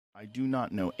I do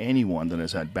not know anyone that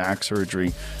has had back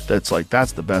surgery that's like,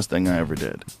 that's the best thing I ever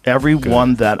did.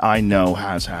 Everyone that I know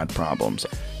has had problems.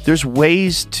 There's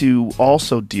ways to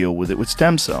also deal with it with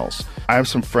stem cells. I have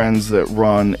some friends that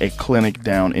run a clinic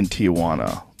down in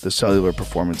Tijuana, the Cellular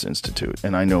Performance Institute,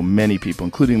 and I know many people,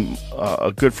 including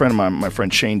a good friend of mine, my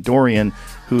friend Shane Dorian,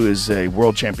 who is a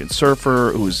world champion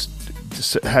surfer, who's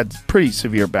had pretty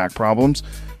severe back problems.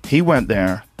 He went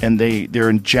there, and they're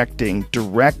injecting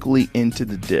directly into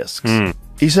the discs.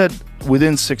 He said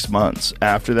within 6 months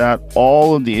after that,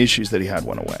 all of the issues that he had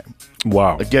went away.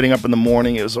 Wow. Like getting up in the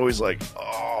morning, it was always like,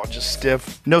 oh, just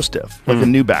stiff. No stiff. Like a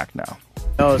new back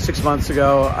now. 6 months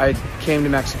ago, I came to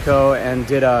Mexico and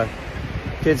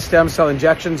did stem cell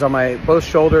injections on both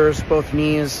shoulders, both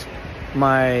knees,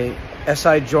 my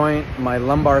SI joint, my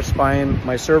lumbar spine,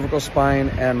 my cervical spine,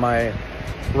 and my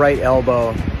right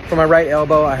elbow. For my right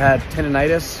elbow, I had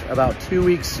tendonitis about 2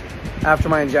 weeks after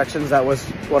my injections. That was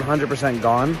 100%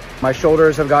 gone. My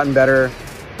shoulders have gotten better.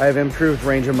 I have improved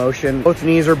range of motion. Both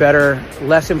knees are better,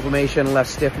 less inflammation, less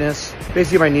stiffness.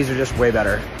 Basically, my knees are just way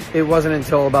better. It wasn't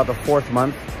until about the 4th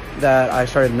month that I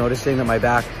started noticing that my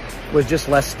back was just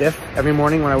less stiff every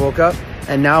morning when I woke up.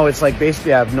 And now it's like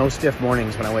basically I have no stiff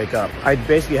mornings when I wake up. I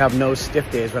basically have no stiff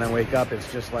days when I wake up.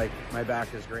 It's just like my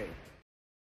back is great.